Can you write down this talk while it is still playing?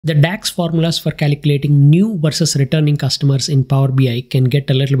The DAX formulas for calculating new versus returning customers in Power BI can get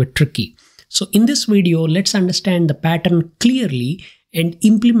a little bit tricky. So in this video, let's understand the pattern clearly and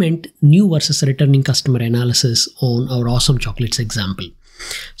implement new versus returning customer analysis on our Awesome Chocolates example.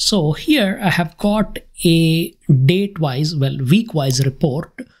 So here I have got a date-wise, week-wise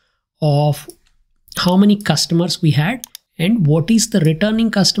report of how many customers we had and what is the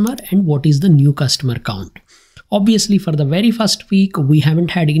returning customer and what is the new customer count. Obviously, for the very first week, we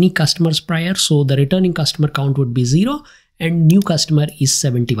haven't had any customers prior, so the returning customer count would be 0 and new customer is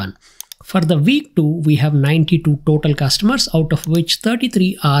 71. For the week 2, we have 92 total customers, out of which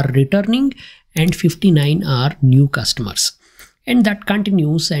 33 are returning and 59 are new customers. And that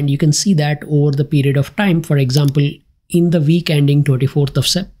continues, and you can see that over the period of time. For example, in the week ending 24th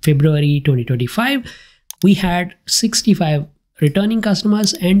of February 2025, we had 65 returning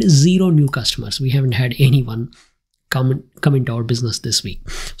customers and 0 new customers. We haven't had anyone come into our business this week.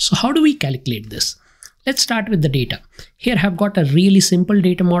 So how do we calculate this? Let's start with the data. Here I've got a really simple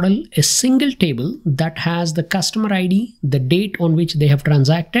data model, a single table that has the customer ID, the date on which they have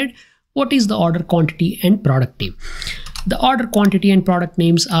transacted, what is the order quantity and product name. The order quantity and product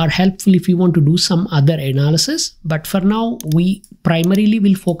names are helpful if you want to do some other analysis, but for now we primarily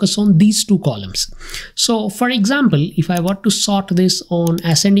will focus on these two columns. So for example, if I were to sort this on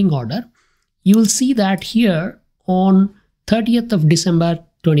ascending order, you will see that here on 30th of December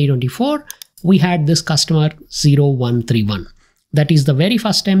 2024, we had this customer 0131. That is the very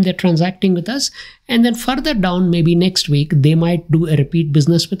first time they're transacting with us. And then further down, maybe next week, they might do a repeat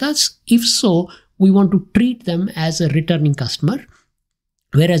business with us. If so, we want to treat them as a returning customer.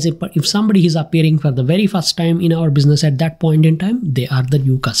 Whereas if somebody is appearing for the very first time in our business at that point in time, they are the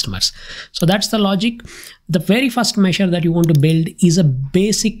new customers. So that's the logic. The very first measure that you want to build is a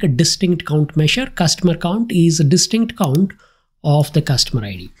basic distinct count measure. Customer count is a distinct count of the customer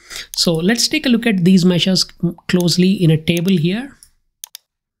ID. So let's take a look at these measures closely in a table here.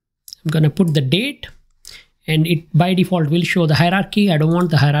 I'm going to put the date. And it by default will show the hierarchy. I don't want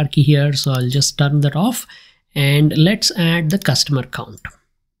the hierarchy here, so I'll just turn that off. And let's add the customer count.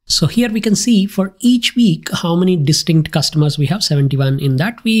 So here we can see for each week how many distinct customers we have. 71 in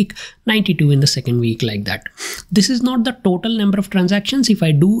that week, 92 in the second week, like that. This is not the total number of transactions. If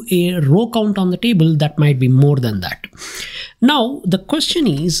I do a row count on the table, that might be more than that. Now the question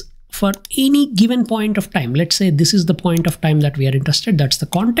is, for any given point of time, let's say this is the point of time that we are interested, that's the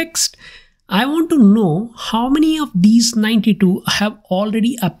context. I want to know how many of these 92 have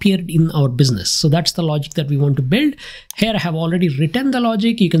already appeared in our business. So that's the logic that we want to build. Here I have already written the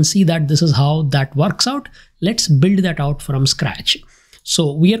logic. You can see that this is how that works out. Let's build that out from scratch.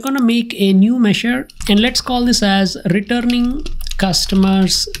 So we are going to make a new measure and let's call this as returning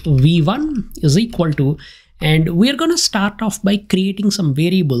customers V1 is equal to, and we're going to start off by creating some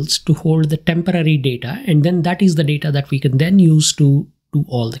variables to hold the temporary data, and then that is the data that we can then use to do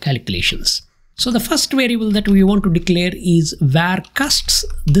all the calculations. So the first variable that we want to declare is var custs.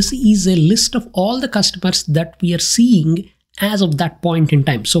 This is a list of all the customers that we are seeing as of that point in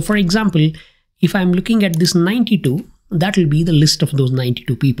time. So for example, if I'm looking at this 92, that will be the list of those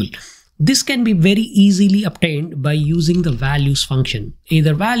 92 people. This can be very easily obtained by using the values function,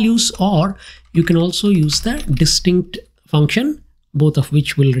 either values or you can also use the distinct function, both of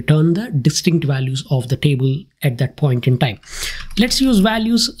which will return the distinct values of the table at that point in time. Let's use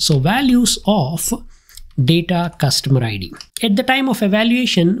values. So values of data customer ID. At the time of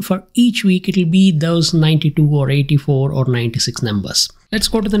evaluation for each week, it will be those 92 or 84 or 96 numbers. Let's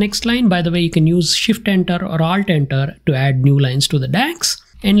go to the next line. By the way, you can use Shift Enter or Alt Enter to add new lines to the DAX.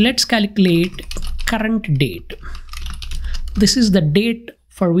 And let's calculate current date. This is the date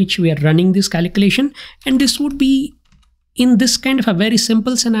for which we are running this calculation. And this would be, in this kind of a very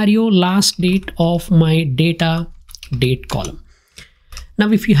simple scenario, last date of my data date column.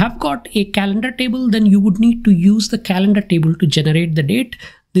 Now, if you have got a calendar table, then you would need to use the calendar table to generate the date.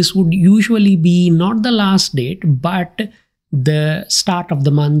 This would usually be not the last date, but the start of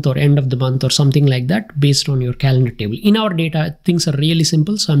the month or end of the month or something like that based on your calendar table. In our data, things are really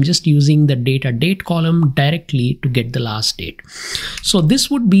simple. So I'm just using the data date column directly to get the last date. So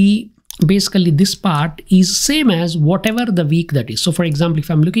this would be basically, this part is same as whatever the week that is. So for example, if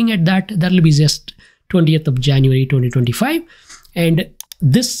I'm looking at that, that will be just 20th of January 2025. And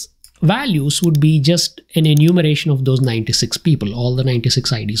this values would be just an enumeration of those 96 people. All the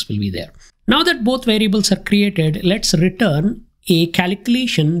 96 IDs will be there. Now that both variables are created, let's return a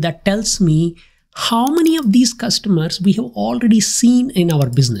calculation that tells me how many of these customers we have already seen in our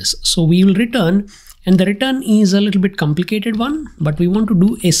business. So we will return, and the return is a little bit complicated one, but we want to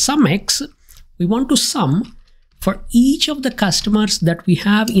do a SUMX. We want to sum for each of the customers that we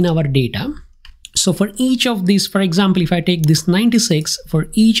have in our data. So for each of these, for example, if I take this 96, for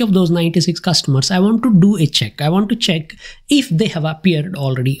each of those 96 customers, I want to do a check. I want to check if they have appeared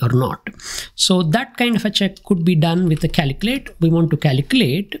already or not. So that kind of a check could be done with the calculate. We want to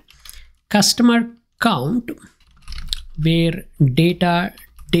calculate customer count where data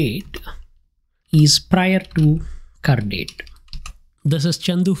date is prior to current date. This is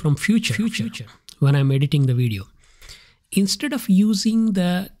Chandoo from future when I'm editing the video. Instead of using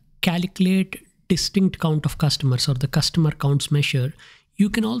the calculate distinct count of customers or the customer counts measure, you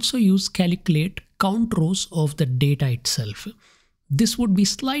can also use calculate count rows of the data itself. This would be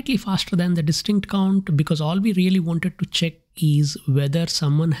slightly faster than the distinct count because all we really wanted to check is whether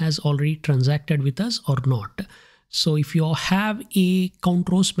someone has already transacted with us or not. So if you have a count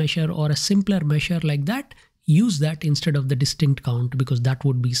rows measure or a simpler measure like that, use that instead of the distinct count because that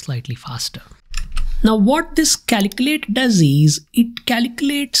would be slightly faster. Now what this calculate does is it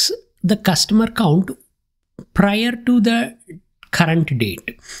calculates the customer count prior to the current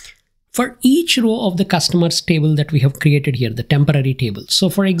date for each row of the customers table that we have created here, the temporary table. So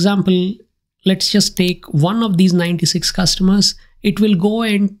for example, let's just take one of these 96 customers. It will go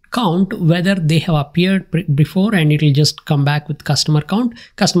and count whether they have appeared before, and it will just come back with customer count.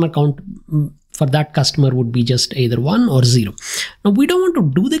 Customer count for that customer would be just either 1 or 0. Now we don't want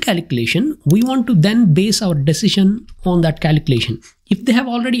to do the calculation. We want to then base our decision on that calculation. If they have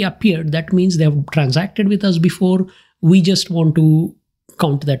already appeared, that means they have transacted with us before. We just want to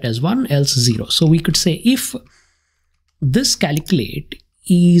count that as 1, else 0. So we could say if this calculate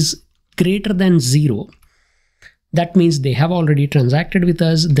is greater than 0, that means they have already transacted with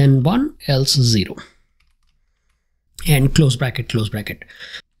us, then 1, else 0. And close bracket, close bracket.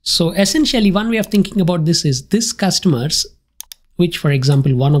 So essentially one way of thinking about this is this customers, which for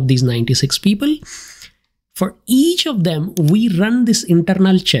example, one of these 96 people, for each of them, we run this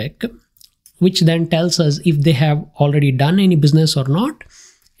internal check, which then tells us if they have already done any business or not.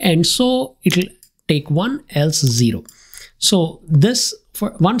 And so it will take 1, else 0. So this,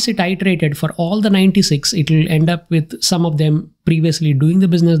 once it iterated for all the 96, it will end up with some of them previously doing the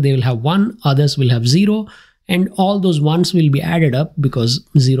business. They will have 1, others will have 0. And all those ones will be added up because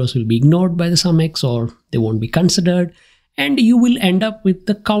zeros will be ignored by the SUMX or they won't be considered. And you will end up with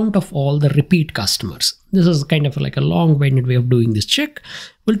the count of all the repeat customers. This is kind of like a long-winded way of doing this check.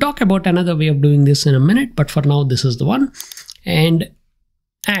 We'll talk about another way of doing this in a minute, but for now, this is the one. And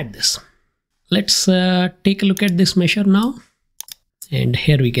add this. Let's take a look at this measure now. And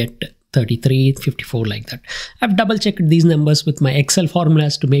here we get 33, 54 like that. I've double checked these numbers with my Excel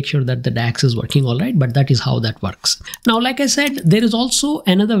formulas to make sure that the DAX is working all right, but that is how that works. Now, like I said, there is also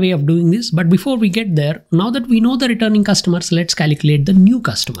another way of doing this, but before we get there, now that we know the returning customers, let's calculate the new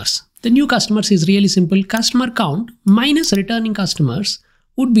customers. The new customers is really simple. Customer count minus returning customers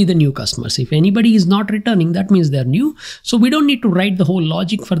would be the new customers. If anybody is not returning, that means they're new. So we don't need to write the whole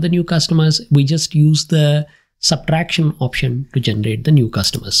logic for the new customers. We just use the subtraction option to generate the new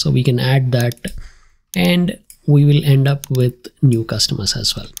customers. So we can add that and we will end up with new customers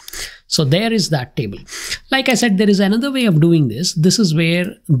as well. So there is that table. Like I said, there is another way of doing this. This is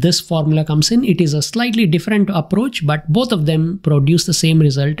where this formula comes in. It is a slightly different approach, but both of them produce the same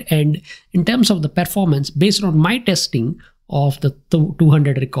result. And in terms of the performance, based on my testing of the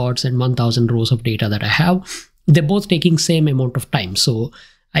 200 records and 1000 rows of data that I have, they're both taking same amount of time. So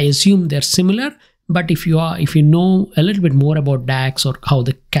I assume they're similar. But if you know a little bit more about DAX or how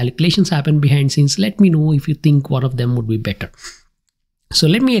the calculations happen behind scenes, let me know if you think one of them would be better. So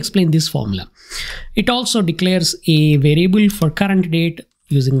let me explain this formula. It also declares a variable for current date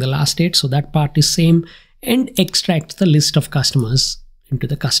using the last date. So that part is same, and extracts the list of customers into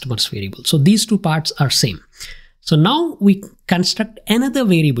the customers variable. So these two parts are same. So now we construct another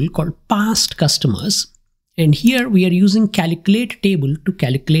variable called past customers. And here we are using calculate table to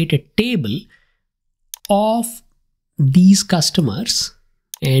calculate a table of these customers,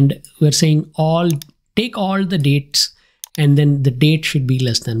 and we're saying take all the dates, and then the date should be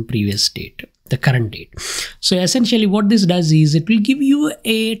less than previous date, the current date. So essentially what this does is it will give you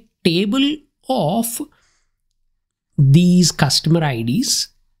a table of these customer IDs,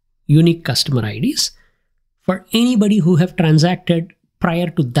 unique customer IDs, for anybody who have transacted prior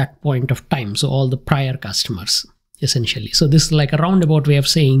to that point of time. So all the prior customers essentially. So this is like a roundabout way of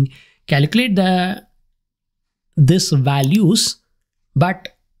saying calculate this values,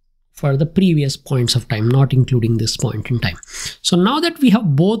 but for the previous points of time, not including this point in time. So now that we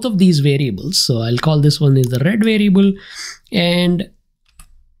have both of these variables, so I'll call this one is the red variable and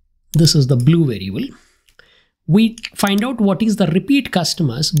this is the blue variable. we find out what is the repeat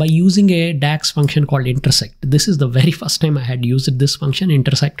customers by using a DAX function called INTERSECT. This is the very first time I had used this function,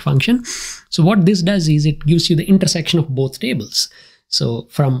 INTERSECT function. So what this does is it gives you the intersection of both tables. So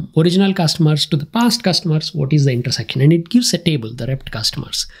from original customers to the past customers, what is the intersection? And it gives a table, the repped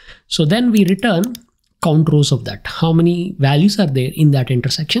customers. So then we return count rows of that. How many values are there in that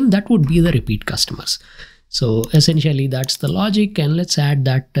intersection? That would be the repeat customers. So essentially that's the logic, and let's add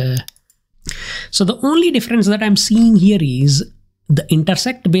that. So the only difference that I'm seeing here is the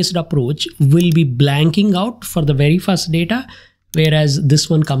intersect based approach will be blanking out for the very first data, whereas this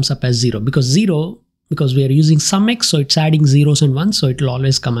one comes up as 0 because we are using SUMX, so it's adding zeros and ones, so it will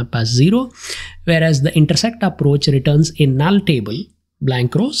always come up as 0. Whereas the intersect approach returns a null table,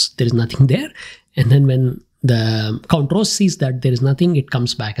 blank rows, there is nothing there, and then when the count rows sees that there is nothing, it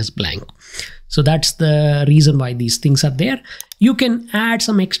comes back as blank. So that's the reason why these things are there. You can add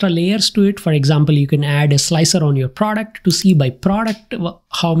some extra layers to it. For example, you can add a slicer on your product to see by product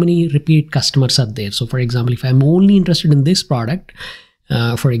how many repeat customers are there. So for example, if I'm only interested in this product,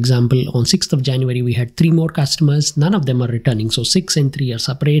 for example, on 6th of January, we had 3 more customers. None of them are returning. So 6 and 3 are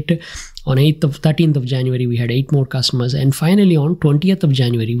separate. On 13th of January, we had 8 more customers. And finally, on 20th of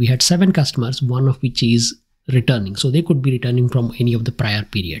January, we had 7 customers, one of which is returning. So they could be returning from any of the prior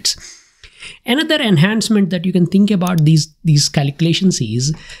periods. Another enhancement that you can think about these calculations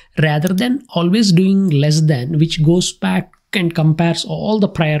is, rather than always doing less than, which goes back and compares all the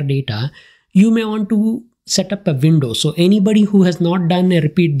prior data, you may want to set up a window. So anybody who has not done a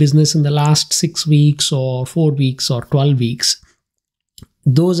repeat business in the last 6 weeks or 4 weeks or 12 weeks,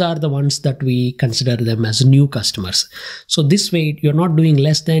 those are the ones that we consider them as new customers. So this way, you're not doing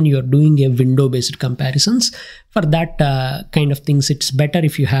less than, you're doing a window-based comparisons. For that kind of things, it's better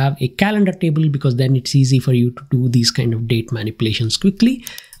if you have a calendar table, because then it's easy for you to do these kind of date manipulations quickly.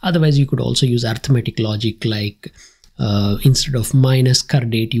 Otherwise, you could also use arithmetic logic, like instead of minus cur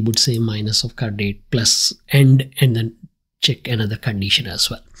date, you would say minus of cur date plus end, and then check another condition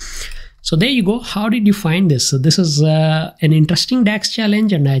as well. So there you go. How did you find this? So this is an interesting DAX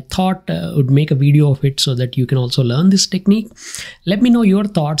challenge, and I thought I would make a video of it so that you can also learn this technique. Let me know your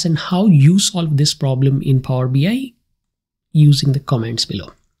thoughts and how you solve this problem in Power BI using the comments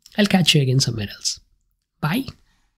below. I'll catch you again somewhere else. Bye.